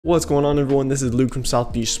What's going on, everyone? This is Luke from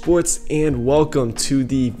South Beach Sports, and welcome to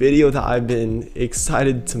the video that I've been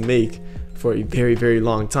excited to make for a very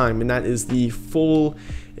long time, and that is the full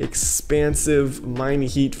expansive Miami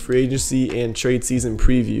Heat free agency and trade season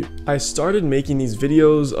preview. I started making these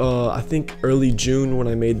videos I think early June when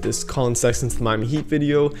I made this Collin Sexton to the Miami Heat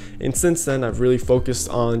video, and since then I've really focused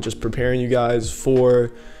on just preparing you guys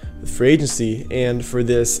for free agency and for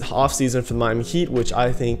this offseason for the Miami Heat, which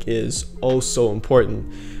I think is oh so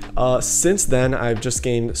important. Since then, I've just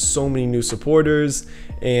gained so many new supporters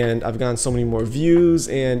and I've gotten so many more views,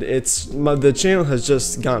 and the channel has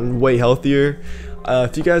just gotten way healthier.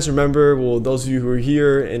 If you guys remember, well, those of you who were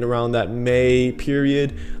here in around that May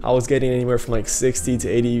period, I was getting anywhere from like 60 to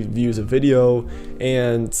 80 views a video,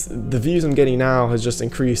 and the views I'm getting now has just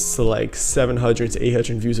increased to like 700 to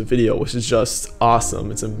 800 views a video, which is just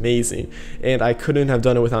awesome. It's amazing, and I couldn't have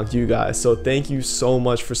done it without you guys, so thank you so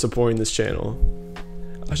much for supporting this channel.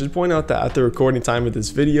 I should point out that at the recording time of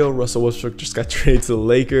this video, Russell Westbrook just got traded to the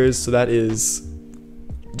Lakers, so that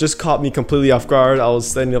just caught me completely off guard. I was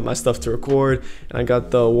setting up my stuff to record, and I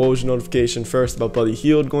got the Woj notification first about Buddy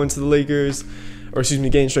Hield going to the Lakers, or excuse me,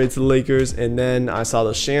 getting traded to the Lakers, and then I saw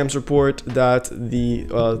the Shams report that the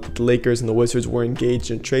Lakers and the Wizards were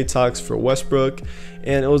engaged in trade talks for Westbrook,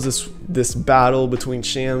 and it was this battle between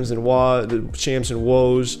Shams and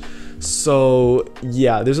Woj. So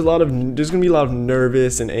yeah, there's gonna be a lot of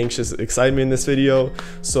nervous and anxious excitement in this video,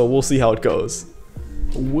 so we'll see how it goes.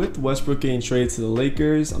 With Westbrook getting traded to the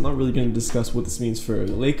Lakers, I'm not really going to discuss what this means for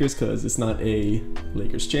the Lakers because it's not a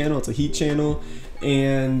Lakers channel, it's a Heat channel,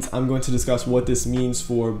 and I'm going to discuss what this means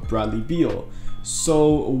for Bradley Beal.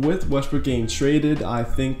 So with Westbrook getting traded, I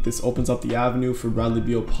think this opens up the avenue for Bradley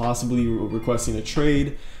Beal possibly requesting a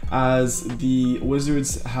trade, as the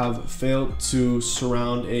Wizards have failed to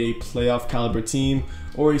surround a playoff caliber team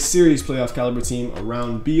or a series playoff caliber team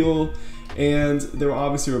around Beal. And there were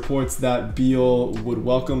obviously reports that Beal would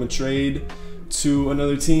welcome a trade to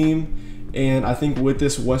another team, and I think with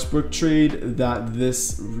this Westbrook trade that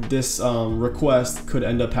this request could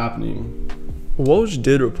end up happening. Woj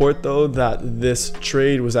did report though that this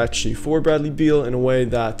trade was actually for Bradley Beal in a way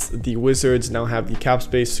that the Wizards now have the cap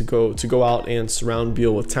space to go out and surround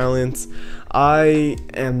Beal with talent. I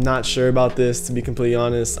am not sure about this, to be completely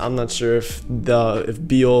honest. I'm not sure if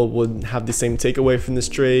Beal would have the same takeaway from this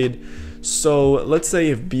trade. So let's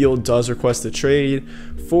say if Beal does request a trade,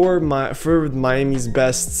 for Miami's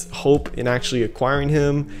best hope in actually acquiring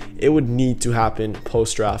him, it would need to happen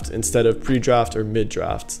post-draft instead of pre-draft or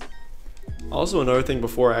mid-draft. Also, another thing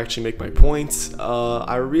before I actually make my point,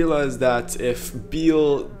 I realized that if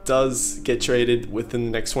Beal does get traded within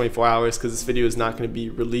the next 24 hours, because this video is not going to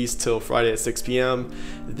be released till Friday at 6 p.m,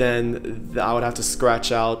 then I would have to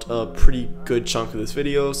scratch out a pretty good chunk of this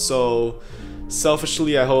video. So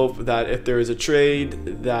selfishly, I hope that if there is a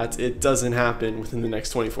trade, that it doesn't happen within the next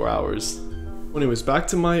 24 hours. Anyways, back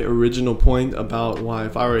to my original point about why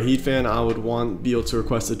if I were a Heat fan, I would want Beal to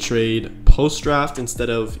request a trade post-draft instead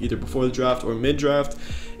of either before the draft or mid-draft,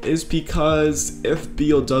 is because if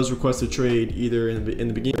Beal does request a trade either in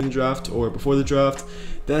the beginning of the draft or before the draft,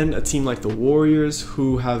 then a team like the Warriors,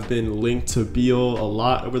 who have been linked to Beal a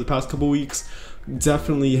lot over the past couple weeks,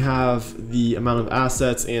 definitely have the amount of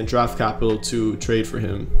assets and draft capital to trade for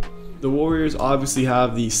him. The Warriors obviously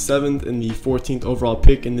have the 7th and the 14th overall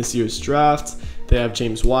pick in this year's draft. They have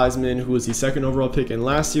James Wiseman, who was the 2nd overall pick in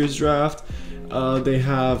last year's draft. They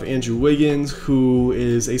have Andrew Wiggins, who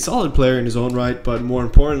is a solid player in his own right, but more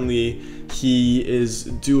importantly, he is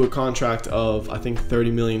due a contract of, I think,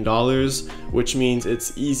 $30 million, which means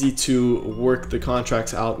it's easy to work the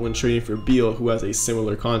contracts out when trading for Beal, who has a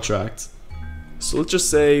similar contract. So let's just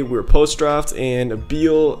say we're post-draft and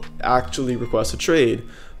Beal actually requests a trade.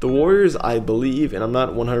 The Warriors, I believe, and I'm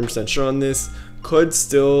not 100% sure on this, could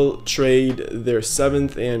still trade their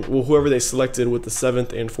 7th and, well, whoever they selected with the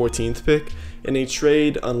 7th and 14th pick in a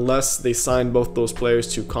trade unless they sign both those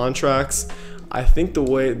players to contracts. I think the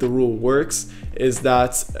way the rule works is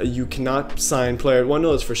that you cannot sign players. Well,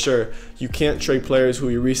 no, it's for sure. You can't trade players who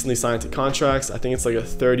you recently signed to contracts. I think it's like a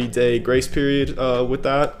 30-day grace period with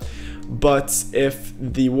that. But if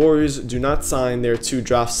the Warriors do not sign their 2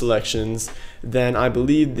 draft selections, then I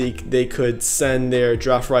believe they could send their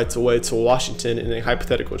draft rights away to Washington in a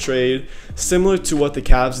hypothetical trade, similar to what the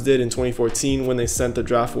Cavs did in 2014 when they sent the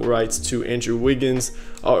draft rights to Andrew Wiggins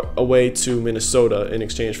away to Minnesota in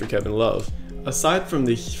exchange for Kevin Love. Aside from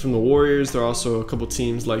the Warriors, there are also a couple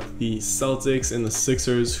teams like the Celtics and the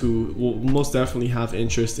Sixers who will most definitely have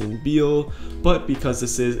interest in Beal, but because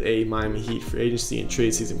this is a Miami Heat free agency and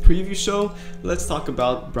trade season preview show, let's talk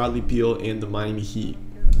about Bradley Beal and the Miami Heat.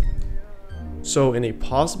 So in a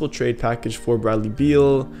possible trade package for Bradley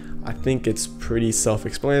Beal, I think it's pretty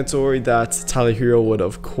self-explanatory that Tyler Hero would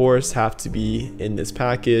of course have to be in this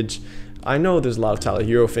package. I know there's a lot of Tyler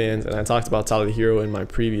Hero fans, and I talked about Tyler Hero in my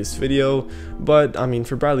previous video, but I mean,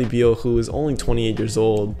 for Bradley Beal, who is only 28 years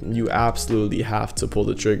old, you absolutely have to pull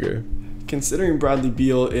the trigger. Considering Bradley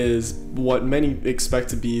Beal is what many expect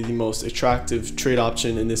to be the most attractive trade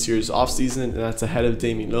option in this year's offseason, and that's ahead of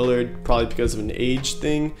Damian Lillard, probably because of an age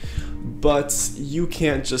thing. But you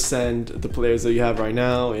can't just send the players that you have right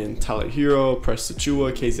now in Tyler Hero, Precious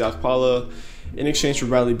Achiuwa, KZ Okpala in exchange for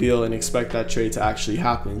Bradley Beal and expect that trade to actually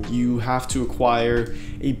happen. You have to acquire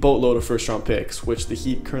a boatload of first-round picks, which the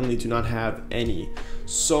Heat currently do not have any.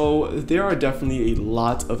 So there are definitely a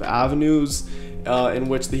lot of avenues in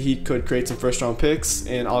which the Heat could create some first-round picks,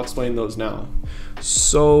 and I'll explain those now.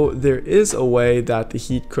 So there is a way that the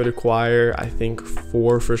Heat could acquire, I think,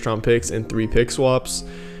 4 first-round picks and 3 pick swaps,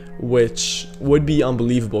 which would be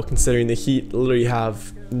unbelievable considering the Heat literally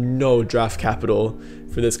have no draft capital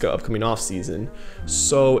for this upcoming offseason.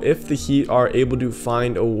 So if the Heat are able to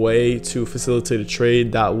find a way to facilitate a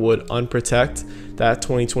trade that would unprotect that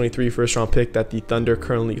 2023 first round pick that the Thunder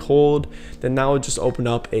currently hold, then that would just open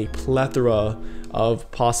up a plethora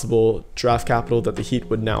of possible draft capital that the Heat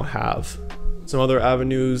would now have. Some other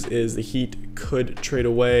avenues is the Heat could trade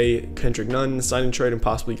away Kendrick Nunn, sign and trade, and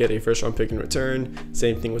possibly get a first round pick in return.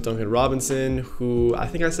 Same thing with Duncan Robinson, who I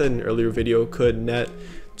think I said in an earlier video could net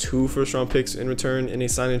 2 first round picks in return in a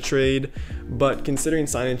sign and trade, but considering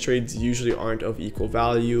sign and trades usually aren't of equal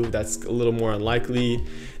value, that's a little more unlikely.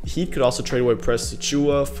 The Heat could also trade away Precious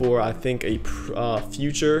Achiuwa for, I think, a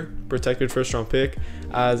future protected first round pick,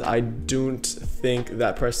 as I don't think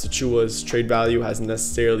that Precious Achiuwa's trade value has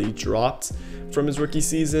necessarily dropped from his rookie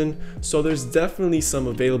season. So there's definitely some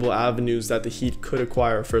available avenues that the Heat could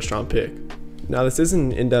acquire a first round pick. Now, this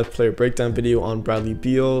isn't an in-depth player breakdown video on Bradley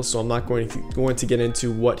Beal, so I'm not going to get into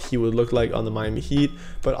what he would look like on the Miami Heat,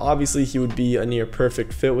 but obviously he would be a near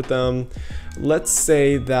perfect fit with them. Let's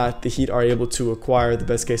say that the Heat are able to acquire the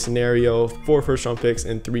best case scenario, 4 first round picks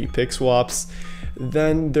and 3 pick swaps.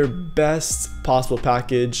 Then their best possible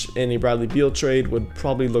package in a Bradley Beal trade would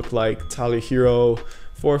probably look like Tyler Hero,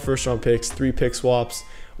 4 first round picks, 3 pick swaps,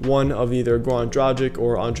 1 of either Goran Dragic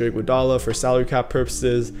or Andre Iguodala for salary cap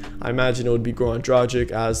purposes. I imagine it would be Goran Dragic,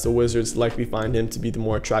 as the Wizards likely find him to be the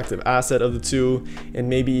more attractive asset of the two, and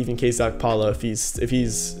maybe even KZ Okpala if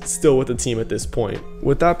he's still with the team at this point.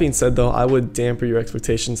 With that being said though, I would dampen your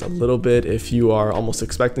expectations a little bit if you are almost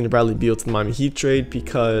expecting Bradley Beal to the Miami Heat trade,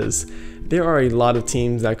 because there are a lot of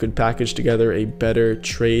teams that could package together a better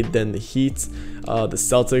trade than the Heat. The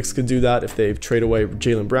Celtics could do that if they trade away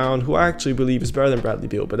Jaylen Brown, who I actually believe is better than Bradley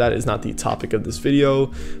Beal, but that is not the topic of this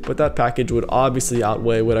video. But that package would obviously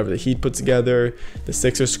outweigh whatever the Heat put together. The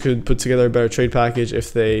Sixers could put together a better trade package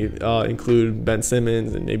if they include Ben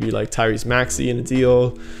Simmons and maybe like Tyrese Maxey in a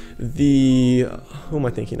deal. Who am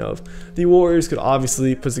I thinking of? The Warriors could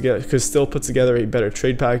still put together a better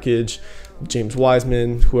trade package. James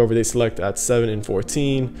Wiseman, whoever they select at 7 and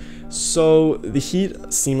 14. So the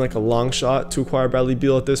Heat seem like a long shot to acquire Bradley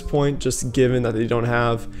Beal at this point, just given that they don't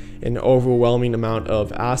have an overwhelming amount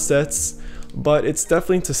of assets. But it's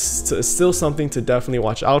definitely still something to definitely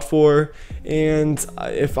watch out for. And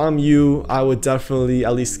if I'm you, I would definitely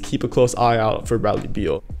at least keep a close eye out for Bradley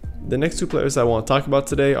Beal. The next 2 players I want to talk about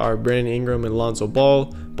today are Brandon Ingram and Lonzo Ball,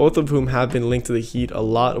 both of whom have been linked to the Heat a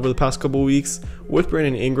lot over the past couple weeks. With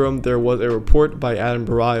Brandon Ingram, there was a report by Adam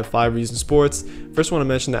Barai of 5 Reasons Sports. First, I want to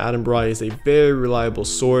mention that Adam Barai is a very reliable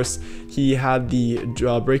source. He had the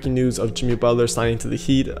breaking news of Jimmy Butler signing to the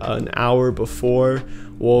Heat an hour before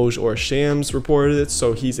Woj or Shams reported it,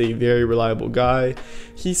 so he's a very reliable guy.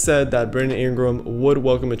 He said that Brandon Ingram would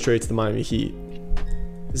welcome a trade to the Miami Heat.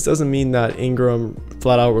 This doesn't mean that Ingram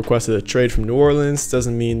flat out requested a trade from New Orleans,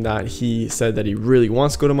 doesn't mean that he said that he really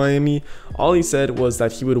wants to go to Miami. All he said was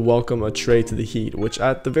that he would welcome a trade to the Heat, which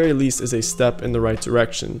at the very least is a step in the right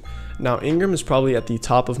direction. Now, Ingram is probably at the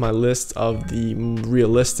top of my list of the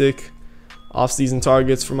realistic offseason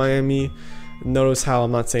targets for Miami. Notice how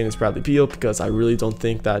I'm not saying it's Bradley Beal, because I really don't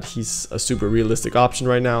think that he's a super realistic option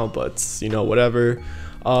right now, but you know, whatever.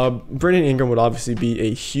 Brandon Ingram would obviously be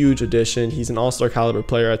a huge addition. He's an all-star caliber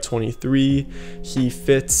player at 23. He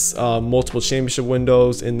fits multiple championship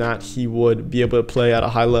windows in that he would be able to play at a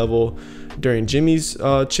high level during Jimmy's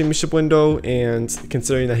championship window, and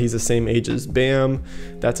considering that he's the same age as Bam,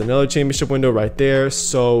 that's another championship window right there.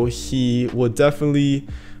 So he would definitely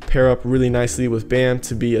pair up really nicely with Bam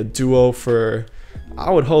to be a duo for,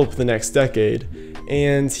 I would hope, the next decade.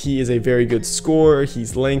 And he is a very good scorer.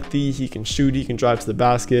 He's lengthy, he can shoot, he can drive to the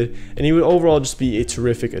basket, and he would overall just be a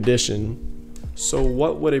terrific addition. So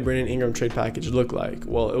what would a Brandon Ingram trade package look like?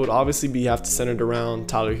 Well, it would obviously have to center around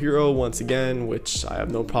Tyler Hero once again, which I have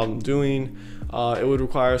no problem doing. It would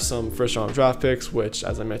require some first-round draft picks, which,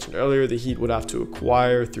 as I mentioned earlier, the Heat would have to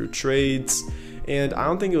acquire through trades. And I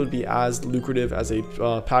don't think it would be as lucrative as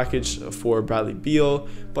a package for Bradley Beal,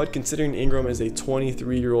 but considering Ingram is a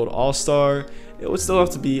 23-year-old all-star, it would still have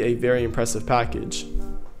to be a very impressive package.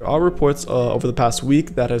 There are reports over the past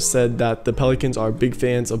week that have said that the Pelicans are big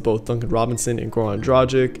fans of both Duncan Robinson and Goran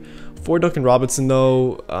Dragic. For Duncan Robinson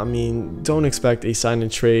though, I mean, don't expect a sign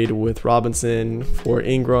and trade with Robinson for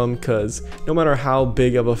Ingram, because no matter how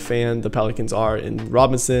big of a fan the Pelicans are in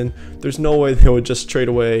Robinson, there's no way they would just trade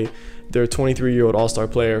away their 23-year-old all-star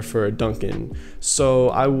player for Duncan. So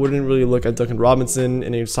I wouldn't really look at Duncan Robinson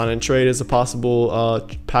in a sign and trade as a possible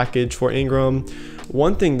package for Ingram.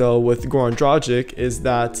 One thing though with Goran Dragic is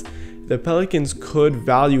that the Pelicans could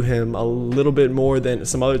value him a little bit more than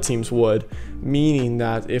some other teams would, meaning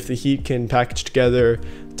that if the Heat can package together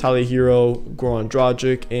Tyler Hero, Goran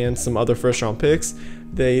Dragic, and some other first-round picks,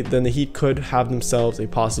 then the Heat could have themselves a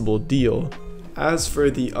possible deal. As for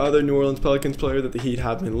the other New Orleans Pelicans player that the Heat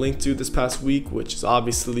have been linked to this past week, which is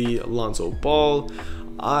obviously Lonzo Ball,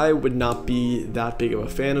 I would not be that big of a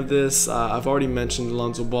fan of this. I've already mentioned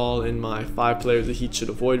Lonzo Ball in my 5 players the Heat should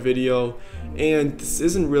avoid video, and this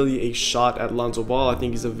isn't really a shot at Lonzo Ball. I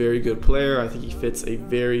think he's a very good player. I think he fits a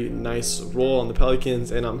very nice role on the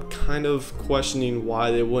Pelicans, and I'm kind of questioning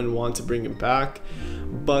why they wouldn't want to bring him back.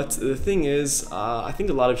 But the thing is, I think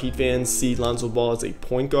a lot of Heat fans see Lonzo Ball as a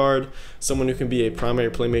point guard, someone who can be a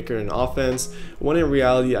primary playmaker in offense, when in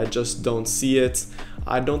reality I just don't see it.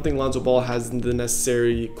 I don't think Lonzo Ball has the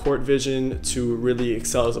necessary court vision to really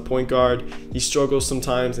excel as a point guard. He struggles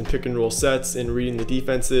sometimes in pick and roll sets and reading the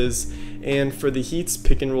defenses, and for the Heat's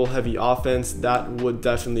pick and roll heavy offense, that would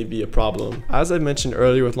definitely be a problem. As I mentioned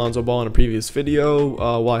earlier with Lonzo Ball in a previous video,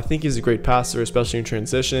 while I think he's a great passer, especially in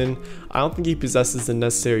transition, I don't think he possesses the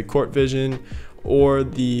necessary court vision or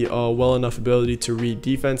the well enough ability to read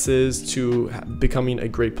defenses to becoming a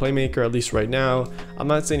great playmaker, at least right now. I'm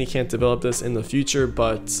not saying he can't develop this in the future,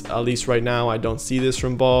 but at least right now I don't see this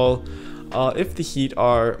from Ball. If the Heat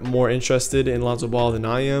are more interested in Lonzo Ball than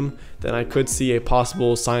I am, then I could see a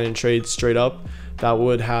possible sign and trade straight up that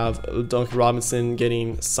would have Duncan Robinson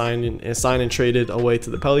getting signed and traded away to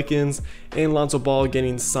the Pelicans, and Lonzo Ball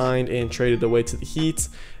getting signed and traded away to the Heat.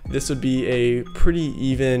 This would be a pretty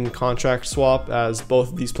even contract swap, as both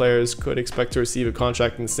of these players could expect to receive a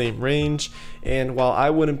contract in the same range. And while I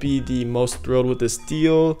wouldn't be the most thrilled with this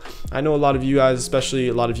deal, I know a lot of you guys, especially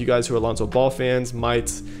a lot of you guys who are Lonzo Ball fans,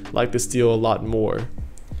 might like this deal a lot more.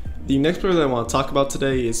 The next player that I want to talk about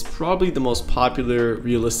today is probably the most popular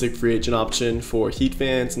realistic free agent option for Heat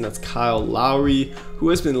fans, and that's Kyle Lowry, who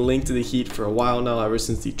has been linked to the Heat for a while now, ever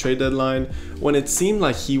since the trade deadline, when it seemed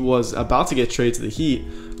like he was about to get traded to the Heat,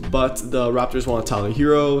 but the Raptors wanted Tyler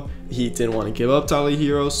Hero. The Heat didn't want to give up Tyler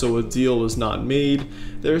Hero, so a deal was not made.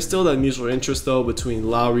 There is still that mutual interest though between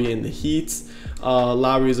Lowry and the Heat.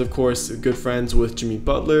 Lowry is of course good friends with Jimmy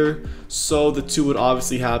Butler, so the two would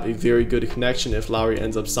obviously have a very good connection if Lowry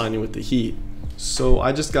ends up signing with the Heat. So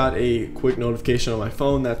I just got a quick notification on my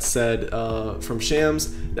phone that said from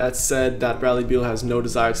Shams that said that Bradley Beal has no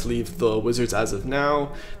desire to leave the Wizards as of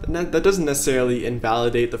now. That doesn't necessarily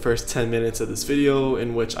invalidate the first 10 minutes of this video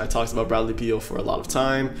in which I talked about Bradley Beal for a lot of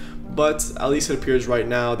time, but at least it appears right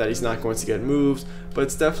now that he's not going to get moved. But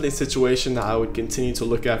it's definitely a situation that I would continue to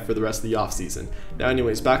look at for the rest of the offseason. Now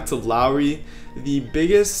anyways, back to Lowry. The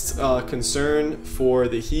biggest concern for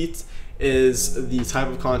the Heat is the type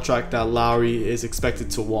of contract that Lowry is expected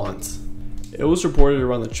to want. It was reported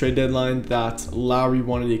around the trade deadline that Lowry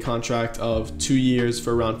wanted a contract of 2 years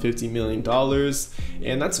for around $50 million,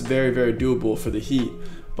 and that's very, very doable for the Heat.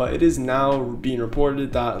 But it is now being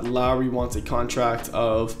reported that Lowry wants a contract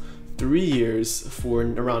of 3 years for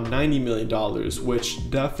around $90 million,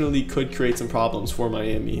 which definitely could create some problems for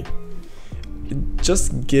Miami.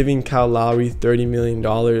 Just giving Kyle Lowry $30 million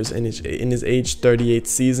in his age 38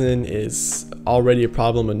 season is already a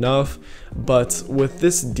problem enough, but with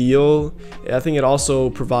this deal, I think it also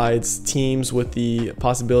provides teams with the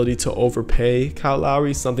possibility to overpay Kyle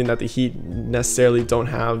Lowry, something that the Heat necessarily don't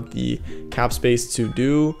have the cap space to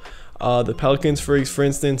do. The Pelicans, for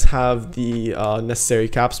instance, have the necessary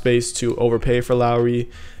cap space to overpay for Lowry,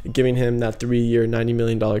 giving him that 3-year, $90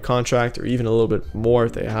 million contract, or even a little bit more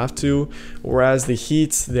if they have to. Whereas the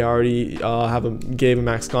Heat, they already gave a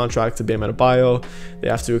max contract to Bam Adebayo. They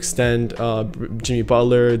have to extend Jimmy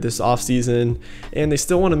Butler this offseason, and they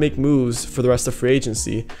still want to make moves for the rest of free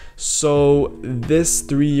agency. So this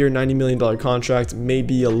 3-year, $90 million contract may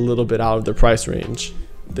be a little bit out of their price range.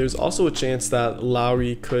 There's also a chance that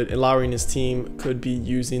Lowry and his team could be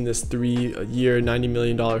using this 3-year, $90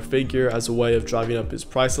 million figure as a way of driving up his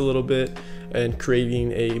price a little bit and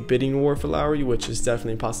creating a bidding war for Lowry, which is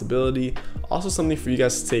definitely a possibility. Also something for you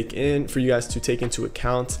guys to take into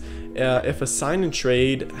account. If a sign and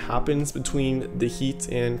trade happens between the Heat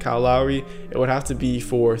and Kyle Lowry, it would have to be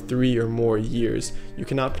for 3 or more years. You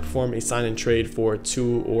cannot perform a sign and trade for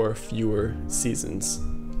 2 or fewer seasons.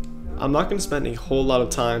 I'm not going to spend a whole lot of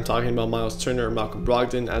time talking about Myles Turner or Malcolm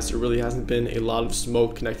Brogdon, as there really hasn't been a lot of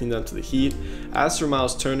smoke connecting them to the Heat. As for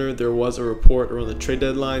Myles Turner, there was a report around the trade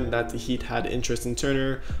deadline that the Heat had interest in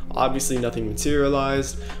Turner. Obviously nothing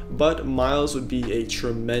materialized, but Myles would be a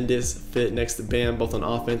tremendous fit next to Bam, both on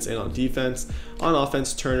offense and on defense. On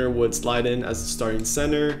offense, Turner would slide in as a starting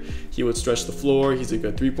center. He would stretch the floor. He's a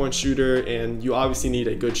good three-point shooter, and you obviously need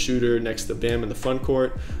a good shooter next to Bam in the front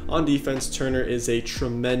court. On defense, Turner is a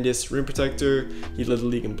tremendous rim protector. He led the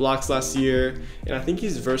league in blocks last year, and I think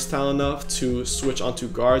he's versatile enough to switch onto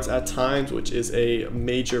guards at times, which is a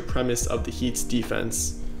major premise of the Heat's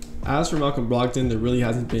defense. As for Malcolm Brogdon, there really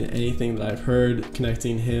hasn't been anything that I've heard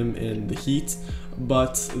connecting him and the Heat,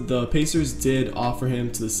 but the Pacers did offer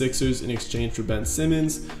him to the Sixers in exchange for Ben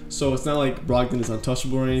Simmons, so it's not like Brogdon is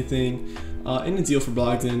untouchable or anything. In a deal for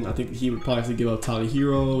Brogdon, I think he would probably have to give up Tyler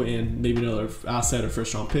Hero and maybe another asset or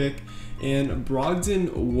first-round pick. And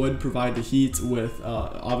Brogdon would provide the Heat with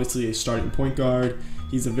obviously a starting point guard.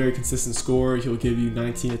 He's a very consistent scorer. He'll give you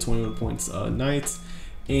 19 to 21 points a night.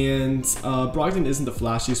 And Brogdon isn't the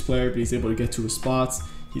flashiest player, but he's able to get to his spots.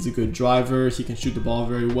 He's a good driver. He can shoot the ball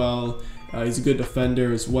very well. He's a good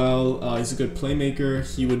defender as well. He's a good playmaker.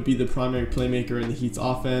 He would be the primary playmaker in the Heat's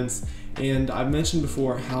offense. And I've mentioned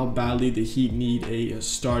before how badly the Heat need a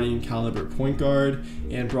starting caliber point guard,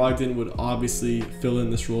 and Brogdon would obviously fill in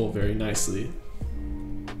this role very nicely.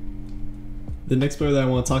 The next player that I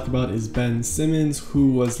want to talk about is Ben Simmons,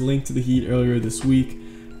 who was linked to the Heat earlier this week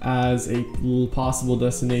as a possible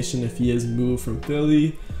destination if he is moved from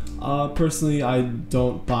Philly. Personally, I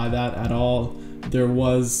don't buy that at all. There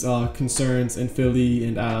was concerns in Philly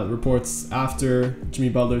and reports after Jimmy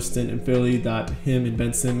Butler's stint in Philly that him and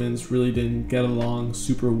Ben Simmons really didn't get along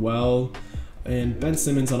super well, and Ben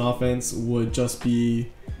Simmons on offense would just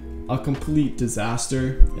be a complete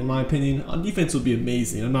disaster in my opinion. On defense would be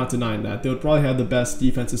amazing, I'm not denying that. They would probably have the best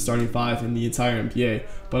defensive starting 5 in the entire NBA,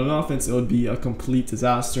 but on offense it would be a complete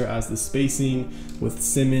disaster, as the spacing with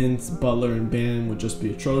Simmons, Butler, and Bam would just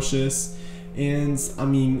be atrocious. And I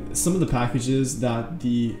mean, some of the packages that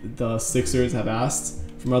the Sixers have asked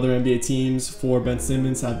from other NBA teams for Ben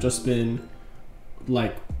Simmons have just been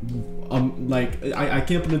like I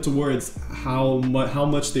can't put into words how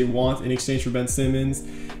much they want in exchange for Ben Simmons.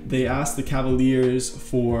 They asked the Cavaliers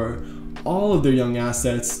for all of their young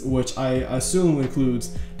assets, which I assume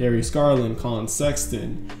includes Darius Garland, Colin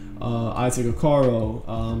Sexton, Isaac Okoro,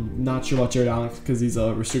 not sure about Jared Allen because he's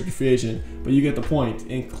a restricted free agent, but you get the point,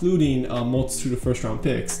 including a multitude of first-round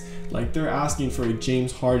picks. Like, they're asking for a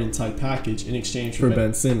James Harden type package in exchange for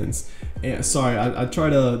Ben Simmons. And sorry, there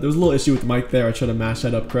was a little issue with the mic there. I tried to mash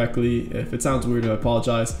that up correctly. If it sounds weird, I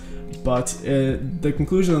apologize. But the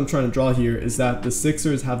conclusion I'm trying to draw here is that the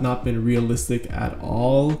Sixers have not been realistic at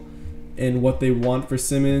all in what they want for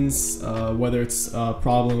Simmons, whether it's a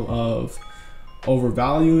problem of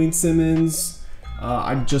overvaluing Simmons.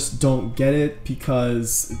 I just don't get it,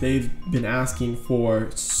 because they've been asking for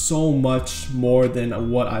so much more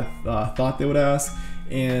than what I thought they would ask.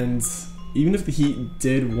 And even if the Heat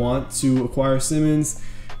did want to acquire Simmons,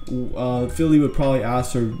 Philly would probably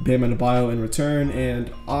ask for Bam Adebayo in return,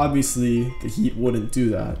 and obviously the Heat wouldn't do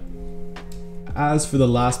that. As for the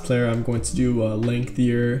last player I'm going to do a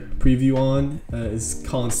lengthier preview on is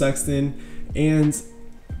Colin Sexton, and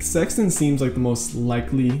Sexton seems like the most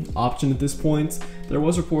likely option at this point. There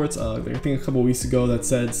was reports, I think a couple weeks ago, that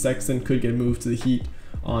said Sexton could get moved to the Heat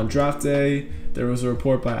on draft day. There was a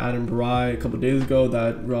report by Adam Barai a couple days ago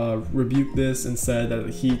that rebuked this and said that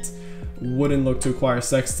the Heat wouldn't look to acquire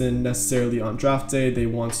Sexton necessarily on draft day. They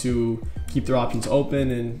want to keep their options open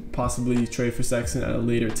and possibly trade for Sexton at a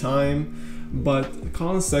later time. But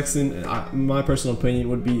Colin Sexton, in my personal opinion,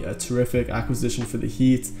 would be a terrific acquisition for the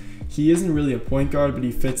Heat. He isn't really a point guard, but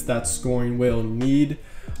he fits that scoring whale need.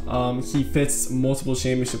 He fits multiple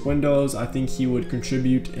championship windows. I think he would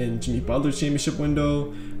contribute in Jimmy Butler's championship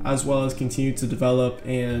window, as well as continue to develop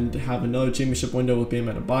and have another championship window with Bam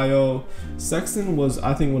Adebayo. Sexton was,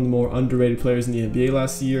 I think, one of the more underrated players in the NBA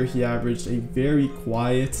last year. He averaged a very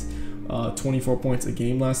quiet 24 points a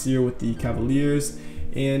game last year with the Cavaliers,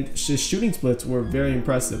 and his shooting splits were very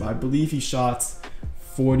impressive. I believe he shot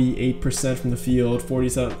 48% from the field,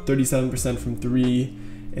 37% from 3,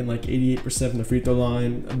 and like 88% from the free throw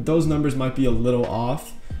line. Those numbers might be a little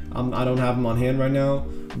off. I don't have them on hand right now,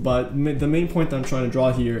 but the main point that I'm trying to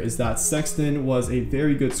draw here is that Sexton was a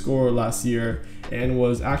very good scorer last year and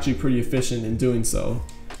was actually pretty efficient in doing so.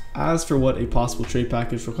 As for what a possible trade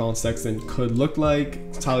package for Collin Sexton could look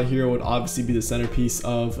like, Tyler Herro would obviously be the centerpiece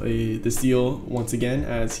of this deal once again,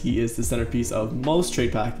 as he is the centerpiece of most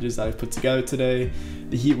trade packages that I've put together today.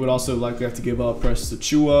 The Heat would also likely have to give up Precious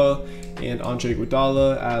Achiuwa and Andre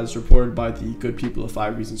Iguodala, as reported by the good people of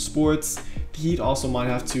 5 Reasons Sports. The Heat also might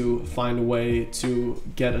have to find a way to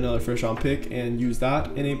get another first-round pick and use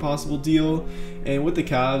that in a possible deal. And with the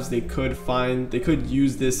Cavs, they could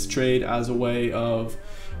use this trade as a way of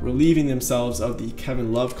relieving themselves of the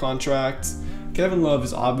Kevin Love contract. Kevin Love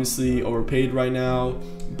is obviously overpaid right now,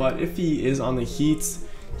 but if he is on the Heat,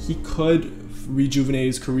 he could rejuvenate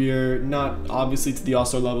his career, not obviously to the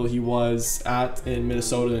All-Star level he was at in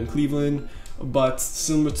Minnesota and Cleveland, but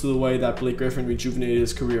similar to the way that Blake Griffin rejuvenated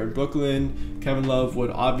his career in Brooklyn. Kevin Love would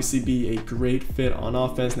obviously be a great fit on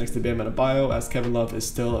offense next to Bam Adebayo, as Kevin Love is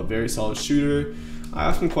still a very solid shooter. I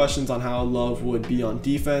have some questions on how Love would be on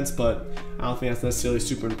defense, but I don't think that's necessarily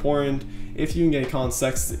super important. If you can get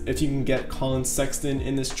Collin Sexton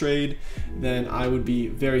in this trade, then I would be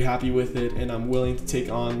very happy with it, and I'm willing to take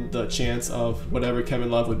on the chance of whatever Kevin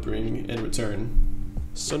Love would bring in return.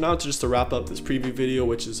 So now just to wrap up this preview video,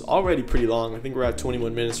 which is already pretty long, I think we're at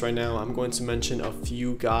 21 minutes right now, I'm going to mention a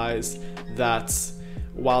few guys that,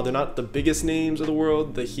 while they're not the biggest names of the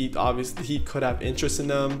world, the Heat could have interest in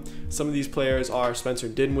them. Some of these players are Spencer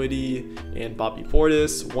Dinwiddie and Bobby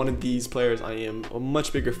Portis. One of these players I am a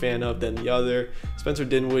much bigger fan of than the other. Spencer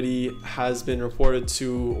Dinwiddie has been reported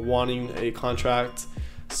to wanting a contract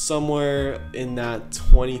somewhere in that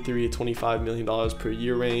 $23 to $25 million per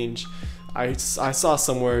year range. I saw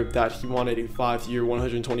somewhere that he wanted a 5-year,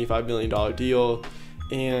 $125 million deal,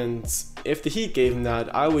 and if the Heat gave him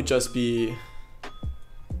that, I would just be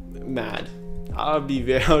mad. I would be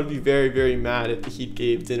very, very mad if the Heat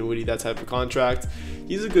gave Dinwiddie that type of contract.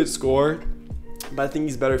 He's a good scorer, but I think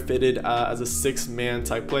he's better fitted as a 6-man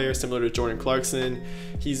type player, similar to Jordan Clarkson.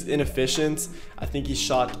 He's inefficient. I think he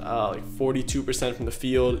shot like 42% from the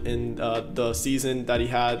field in the season that he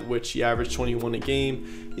had, which he averaged 21 a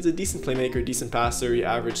game. He's a decent playmaker, decent passer. He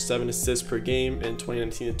averaged 7 assists per game in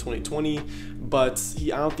 2019 to 2020, but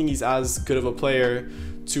I don't think he's as good of a player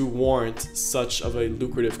to warrant such of a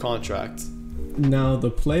lucrative contract. Now,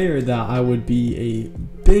 the player that I would be a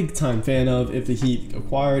big time fan of if the Heat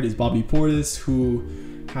acquired is Bobby Portis, who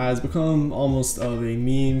has become almost of a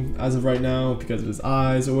meme as of right now because of his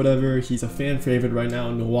eyes or whatever. He's a fan favorite right now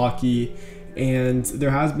in Milwaukee, and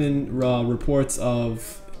there has been reports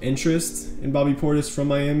of interest in Bobby Portis from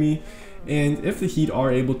Miami. And if the Heat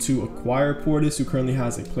are able to acquire Portis, who currently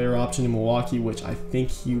has a player option in Milwaukee, which I think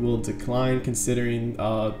he will decline, considering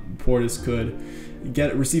Portis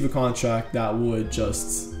could receive a contract that would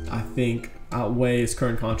just, I think, outweigh his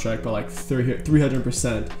current contract by like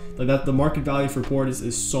 300%. Like that, the market value for Portis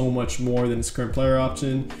is so much more than his current player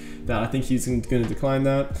option that I think he's going to decline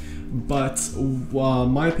that. But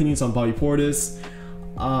my opinions on Bobby Portis,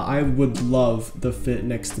 I would love the fit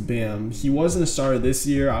next to Bam. He wasn't a starter this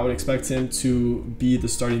year. I would expect him to be the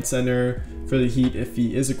starting center for the Heat if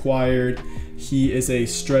he is acquired. He is a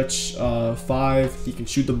stretch 5. He can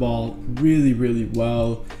shoot the ball really, really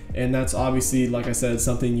well. And that's obviously, like I said,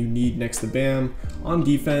 something you need next to Bam. On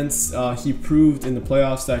defense, he proved in the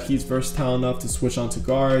playoffs that he's versatile enough to switch onto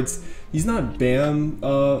guards. He's not Bam.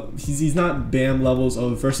 He's not Bam levels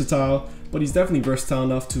of versatile, but he's definitely versatile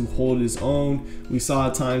enough to hold his own. We saw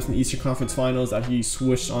at times in the Eastern Conference Finals that he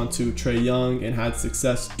switched onto Trae Young and had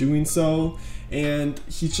success doing so. And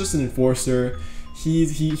he's just an enforcer.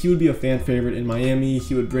 He would be a fan favorite in Miami.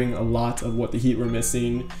 He would bring a lot of what the Heat were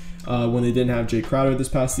missing when they didn't have Jay Crowder this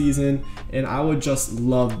past season, and I would just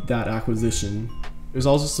love that acquisition. There's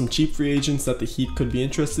also some cheap free agents that the Heat could be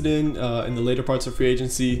interested in the later parts of free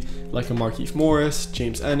agency, like a Markieff Morris,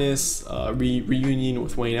 James Ennis, reunion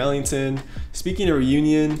with Wayne Ellington. Speaking of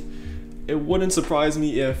reunion, it wouldn't surprise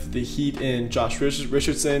me if the Heat and Josh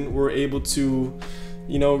Richardson were able to,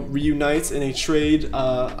 reunite in a trade.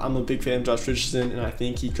 I'm a big fan of Josh Richardson, and I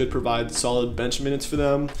think he could provide solid bench minutes for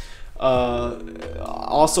them.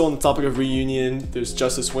 Also on the topic of reunion, there's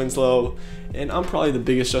Justice Winslow, and I'm probably the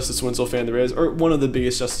biggest Justice Winslow fan there is, or one of the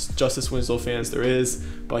biggest Justice Winslow fans there is,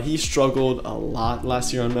 but he struggled a lot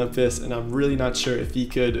last year on Memphis, and I'm really not sure if he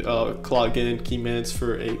could clock in key minutes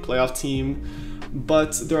for a playoff team.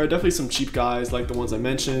 But there are definitely some cheap guys like the ones I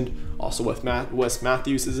mentioned. Also, Wes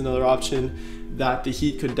Matthews is another option. that the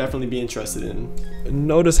Heat could definitely be interested in.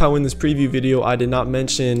 Notice how in this preview video I did not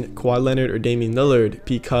mention Kawhi Leonard or Damian Lillard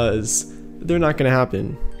because they're not going to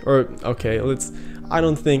happen. Or okay, I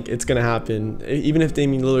don't think it's going to happen. Even if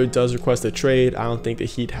Damian Lillard does request a trade, I don't think the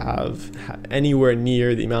Heat have anywhere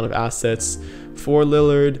near the amount of assets for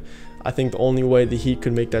Lillard. I think the only way the Heat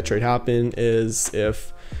could make that trade happen is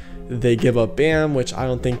if they give up Bam, which I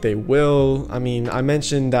don't think they will. I mean, I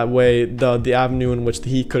mentioned that way the avenue in which the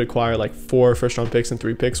Heat could acquire like 4 first-round picks and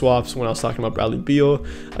 3 pick swaps when I was talking about Bradley Beal.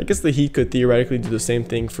 I guess the Heat could theoretically do the same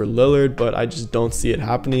thing for Lillard, but I just don't see it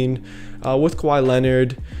happening. With Kawhi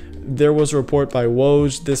Leonard, there was a report by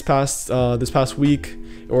Woj this past week,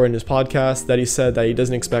 or in his podcast, that he said that he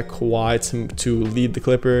doesn't expect Kawhi to lead the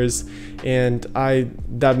Clippers, and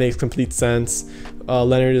that makes complete sense.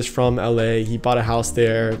 Leonard is from LA. He bought a house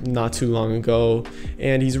there not too long ago,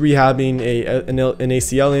 and he's rehabbing an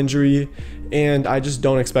ACL injury, and I just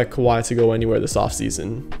don't expect Kawhi to go anywhere this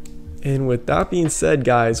offseason. And with that being said,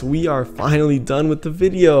 guys, we are finally done with the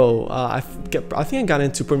video. I think I got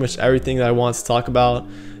into pretty much everything that I wanted to talk about.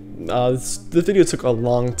 The video took a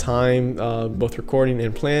long time, both recording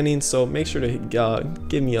and planning, so make sure to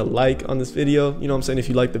give me a like on this video, you know what I'm saying, if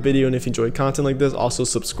you like the video and if you enjoy content like this. Also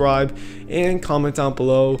subscribe and comment down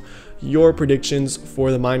below your predictions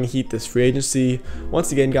for the Miami Heat this free agency.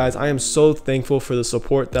 Once again, guys, I am so thankful for the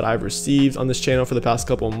support that I've received on this channel for the past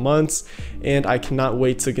couple of months, and I cannot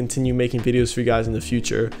wait to continue making videos for you guys in the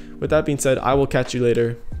future. With that being said, I will catch you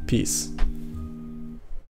later. Peace.